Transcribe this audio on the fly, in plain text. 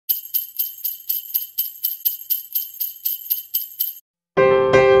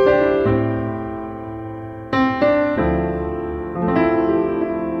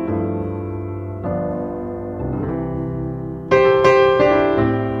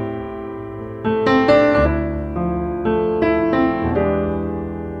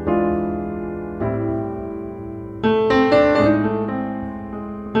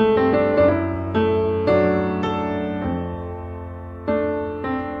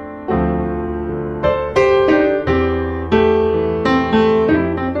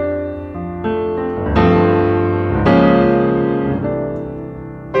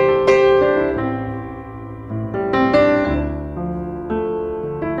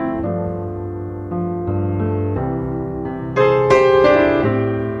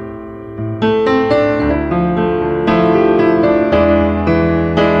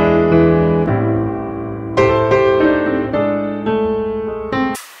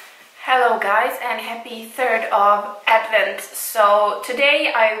guys, and happy 3rd of Advent. So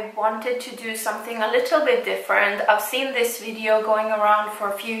today I wanted to do something a little bit different. I've seen this video going around for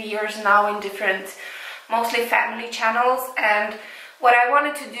a few years now in different, mostly family channels, and what I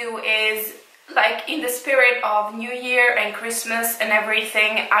wanted to do is, like, in the spirit of New Year and Christmas and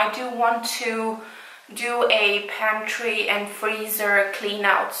everything, I do want to do a pantry and freezer clean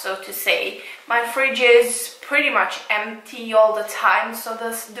out, so to say. My fridge is pretty much empty all the time, so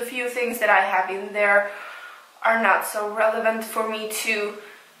the few things that I have in there are not so relevant for me to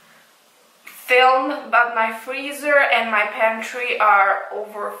film, but my freezer and my pantry are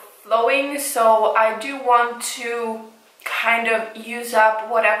overflowing, so I do want to kind of use up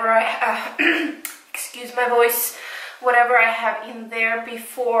whatever I have excuse my voice, whatever I have in there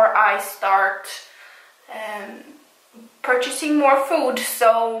before I start purchasing more food.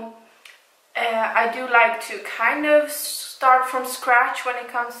 So I do like to kind of start from scratch when it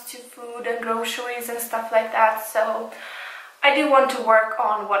comes to food and groceries and stuff like that, so I do want to work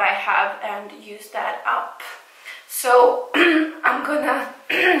on what I have and use that up. So I'm gonna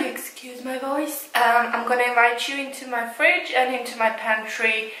excuse my voice, I'm gonna invite you into my fridge and into my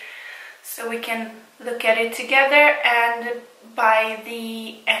pantry so we can look at it together, and by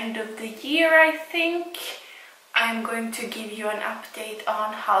the end of the year I think I'm going to give you an update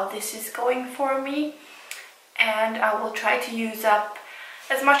on how this is going for me, and I will try to use up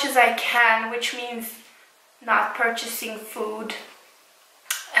as much as I can, which means not purchasing food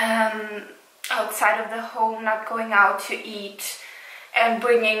outside of the home, not going out to eat, and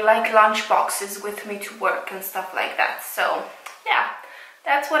bringing like lunch boxes with me to work and stuff like that. So yeah,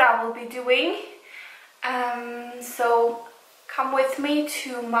 that's what I will be doing. So come with me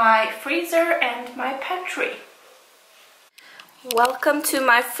to my freezer and my pantry. Welcome to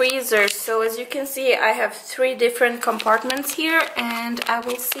my freezer. So as you can see, I have 3 different compartments here, and I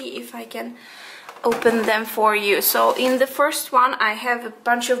will see if I can open them for you. So in the first one I have a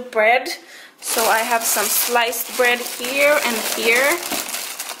bunch of bread. So I have some sliced bread here and here.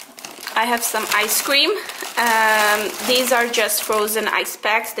 I have some ice cream. These are just frozen ice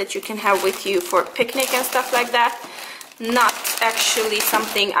packs that you can have with you for picnic and stuff like that. Not actually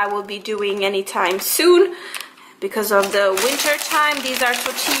something I will be doing anytime soon because of the winter time. These are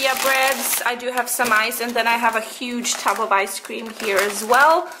tortilla breads. I do have some ice, and then I have a huge tub of ice cream here as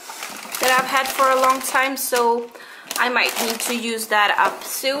well that I've had for a long time, so I might need to use that up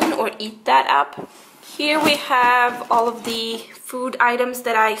soon or eat that up. Here we have all of the food items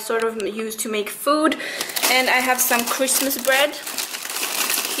that I sort of use to make food, and I have some Christmas bread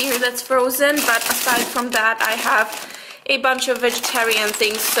here that's frozen, but aside from that I have a bunch of vegetarian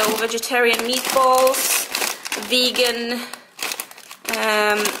things, so vegetarian meatballs, vegan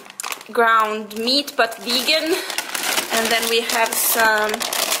ground meat but vegan, and then we have some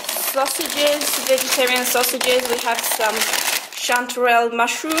sausages, vegetarian sausages. We have some chanterelle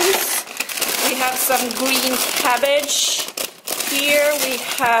mushrooms, we have some green cabbage. Here we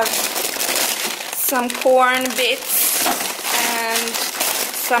have some corn bits and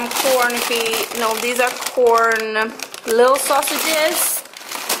some corn, no, these are corn little sausages,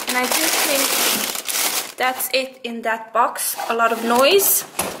 and I do think that's it in that box. A lot of noise.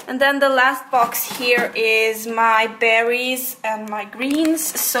 And then the last box here is my berries and my greens.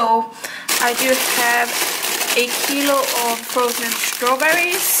 So I do have a kilo of frozen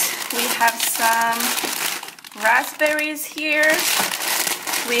strawberries. We have some raspberries here.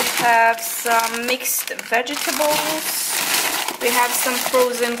 We have some mixed vegetables. We have some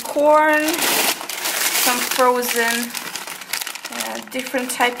frozen corn, some frozen different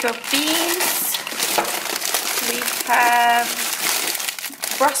types of beans. We have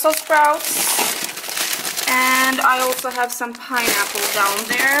Brussels sprouts, and I also have some pineapple down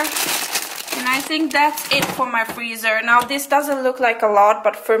there, and I think that's it for my freezer. Now this doesn't look like a lot,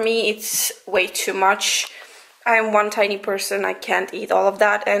 but for me it's way too much. I'm one tiny person, I can't eat all of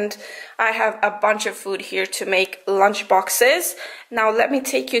that, and I have a bunch of food here to make lunch boxes. Now let me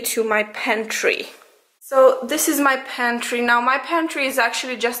take you to my pantry. So this is my pantry. Now my pantry is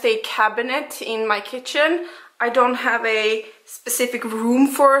actually just a cabinet in my kitchen. I don't have a specific room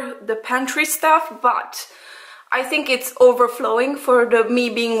for the pantry stuff, but I think it's overflowing for me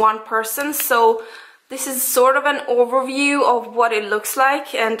being one person. So this is sort of an overview of what it looks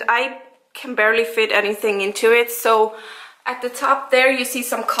like, and I can barely fit anything into it. So at the top there you see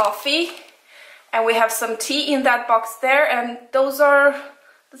some coffee, and we have some tea in that box there, and those are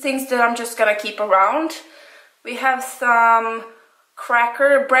the things that I'm just gonna keep around. We have some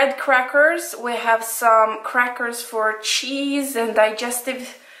bread crackers. We have some crackers for cheese and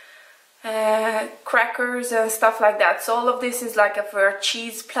digestive crackers and stuff like that. So all of this is like for a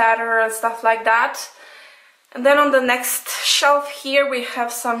cheese platter and stuff like that. And then on the next shelf here we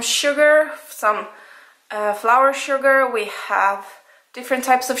have some sugar, some flour sugar. We have different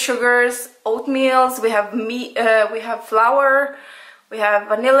types of sugars, oatmeals, we have meat, we have flour, we have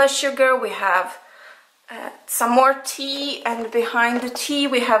vanilla sugar, we have some more tea, and behind the tea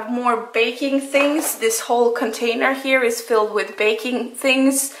we have more baking things. This whole container here is filled with baking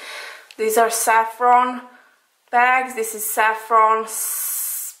things. These are saffron bags. This is saffron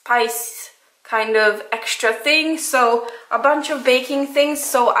spice kind of extra thing, so a bunch of baking things.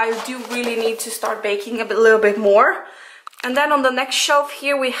 So I do really need to start baking a little bit more. And then on the next shelf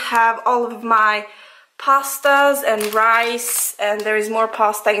here we have all of my pastas and rice, and there is more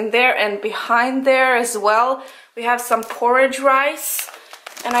pasta in there, and behind there as well we have some porridge rice,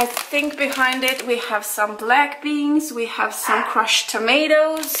 and I think behind it we have some black beans, we have some crushed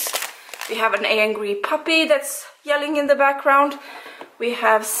tomatoes, we have an angry puppy that's yelling in the background, we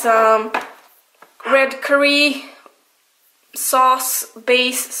have some red curry sauce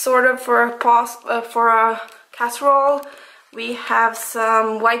base sort of for a casserole. We have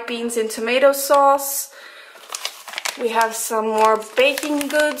some white beans in tomato sauce. We have some more baking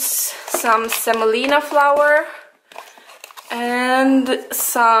goods, some semolina flour, and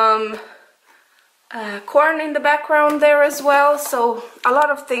some corn in the background there as well. So a lot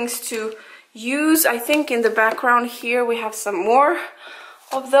of things to use. I think in the background here we have some more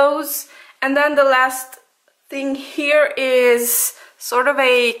of those. And then the last thing here is sort of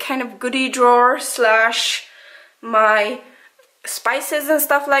a kind of goodie drawer slash my spices and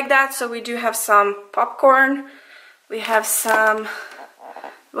stuff like that. So we do have some popcorn, we have some,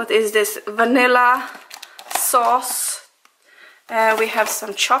 what is this, vanilla sauce, we have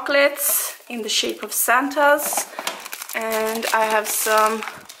some chocolates in the shape of Santas, and I have some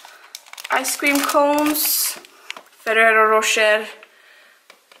ice cream cones, Ferrero Rocher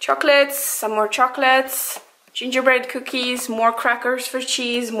chocolates, some more chocolates, gingerbread cookies, more crackers for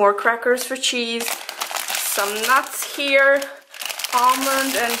cheese, more crackers for cheese, some nuts here,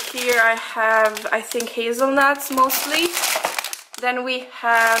 almond, and here I have, I think, hazelnuts mostly. Then we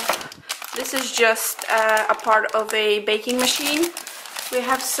have, this is just a part of a baking machine. We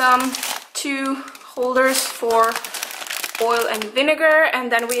have some 2 holders for oil and vinegar,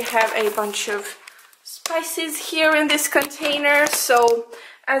 and then we have a bunch of spices here in this container. So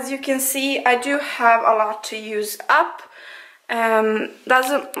as you can see, I do have a lot to use up.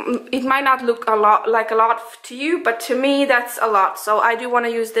 It might not look like a lot to you, but to me that's a lot. So I do want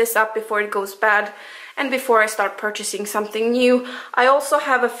to use this up before it goes bad and before I start purchasing something new. I also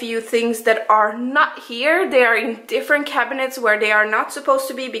have a few things that are not here. They are in different cabinets where they are not supposed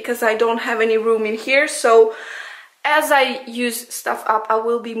to be because I don't have any room in here. So as I use stuff up, I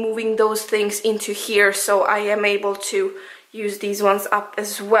will be moving those things into here, so I am able to use these ones up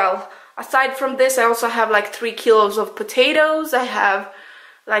as well. Aside from this, I also have like 3 kilos of potatoes. I have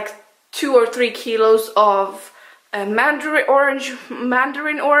like 2 or 3 kilos of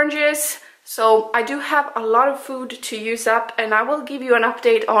mandarin oranges. So I do have a lot of food to use up, and I will give you an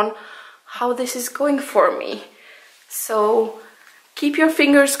update on how this is going for me. So keep your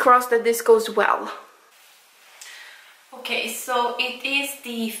fingers crossed that this goes well. Okay, so it is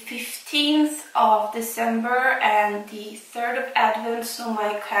the 15th of December and the 3rd of Advent, so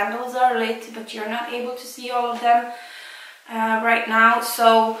my candles are lit, but you're not able to see all of them right now.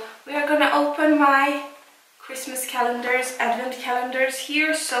 So we are gonna open my Christmas calendars, Advent calendars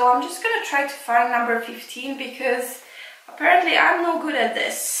here. So I'm just gonna try to find number 15 because apparently I'm no good at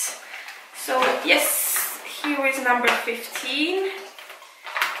this. So yes, here is number 15.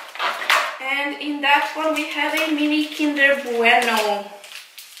 And in that one we have a mini Kinder Bueno.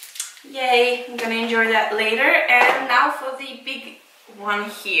 Yay, I'm gonna enjoy that later. And now for the big one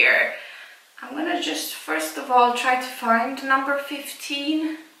here. I'm gonna just first of all try to find number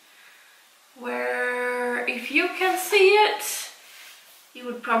 15. Where, if you can see it, you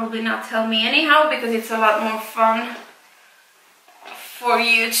would probably not tell me anyhow, because it's a lot more fun for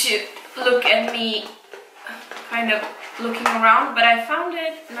you to look at me kind of looking around. But I found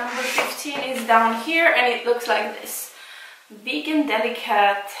it. Number 15 is down here, and it looks like this. Vegan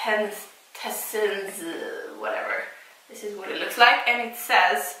delicatessens, whatever. This is what it looks like, and it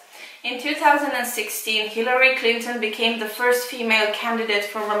says, in 2016, Hillary Clinton became the first female candidate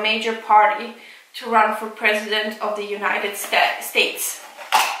from a major party to run for president of the United States.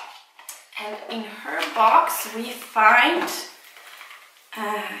 And in her box we find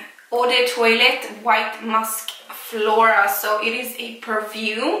Eau de Toilette White Musk Flora. So it is a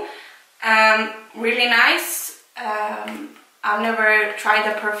perfume, really nice. I've never tried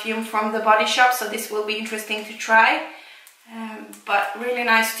a perfume from the Body Shop, so this will be interesting to try. But really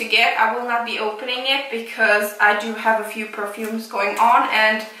nice to get. I will not be opening it because I do have a few perfumes going on,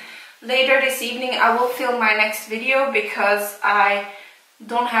 and later this evening I will film my next video because I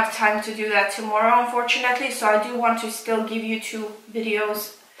don't have time to do that tomorrow, unfortunately. So I do want to still give you 2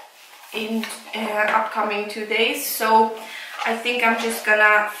 videos in upcoming 2 days. So I think I'm just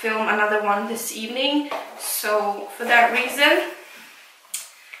gonna film another one this evening. So for that reason,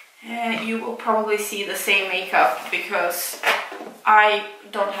 you will probably see the same makeup because I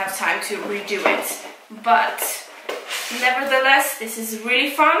don't have time to redo it. But nevertheless, this is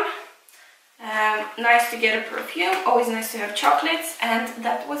really fun. Nice to get a perfume, always nice to have chocolates, and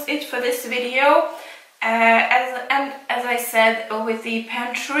that was it for this video. As I said, with the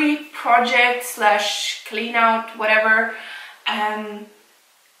pantry project / clean out, whatever,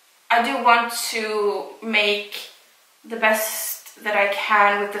 I do want to make the best that I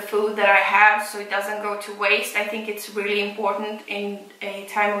can with the food that I have so it doesn't go to waste. I think it's really important in a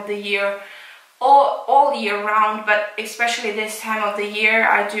time of the year, all year round, but especially this time of the year.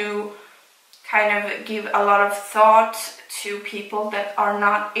 I do kind of give a lot of thought to people that are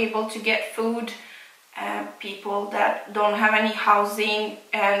not able to get food, people that don't have any housing,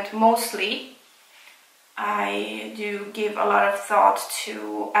 and mostly I do give a lot of thought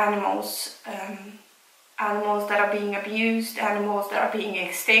to animals, animals that are being abused, animals that are being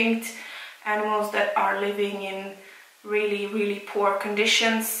extinct, animals that are living in really, really poor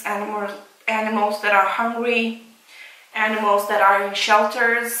conditions, animals that are hungry, animals that are in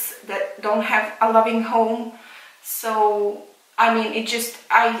shelters, that don't have a loving home. So I mean, it just,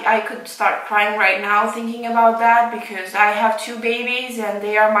 I could start crying right now thinking about that, because I have 2 babies and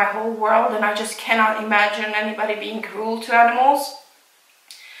they are my whole world, and I just cannot imagine anybody being cruel to animals.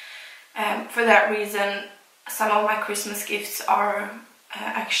 For that reason, some of my Christmas gifts are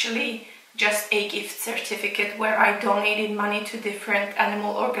actually just a gift certificate where I donated money to different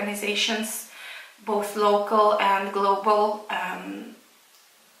animal organizations, both local and global.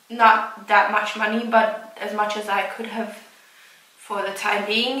 Not that much money, but as much as I could have for the time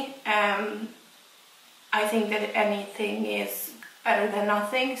being. I think that anything is better than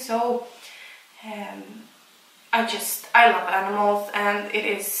nothing. So I love animals, and it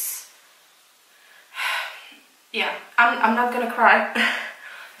is, yeah, I'm not gonna cry.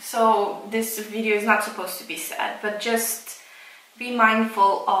 So this video is not supposed to be sad, but just be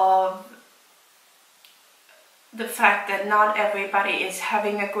mindful of the fact that not everybody is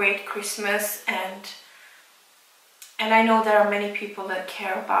having a great Christmas, and I know there are many people that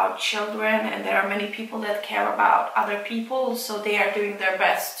care about children, and there are many people that care about other people, so they are doing their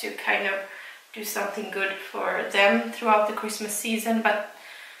best to kind of do something good for them throughout the Christmas season. But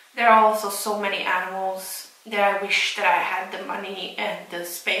there are also so many animals that I wish that I had the money and the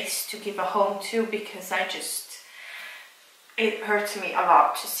space to give a home to, because it hurts me a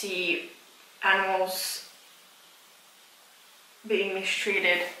lot to see animals being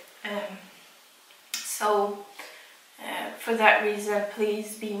mistreated. So for that reason,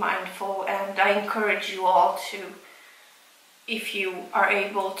 please be mindful, and I encourage you all to, if you are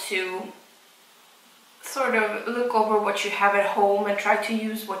able to, sort of look over what you have at home and try to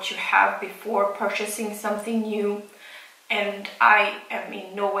use what you have before purchasing something new. And I am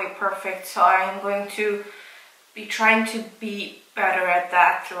in no way perfect, so I am going to be trying to be better at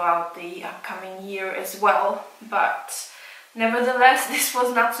that throughout the upcoming year as well. But nevertheless, this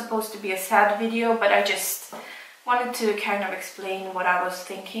was not supposed to be a sad video, but I just wanted to kind of explain what I was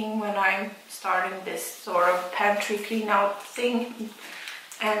thinking when I'm starting this sort of pantry clean out thing.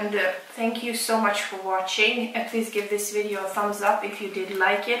 And thank you so much for watching. Please give this video a thumbs up if you did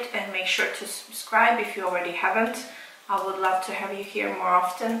like it, and make sure to subscribe if you already haven't. I would love to have you here more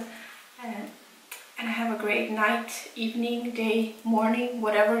often. And have a great night, evening, day, morning,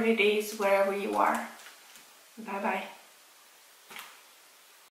 whatever it is, wherever you are. Bye bye.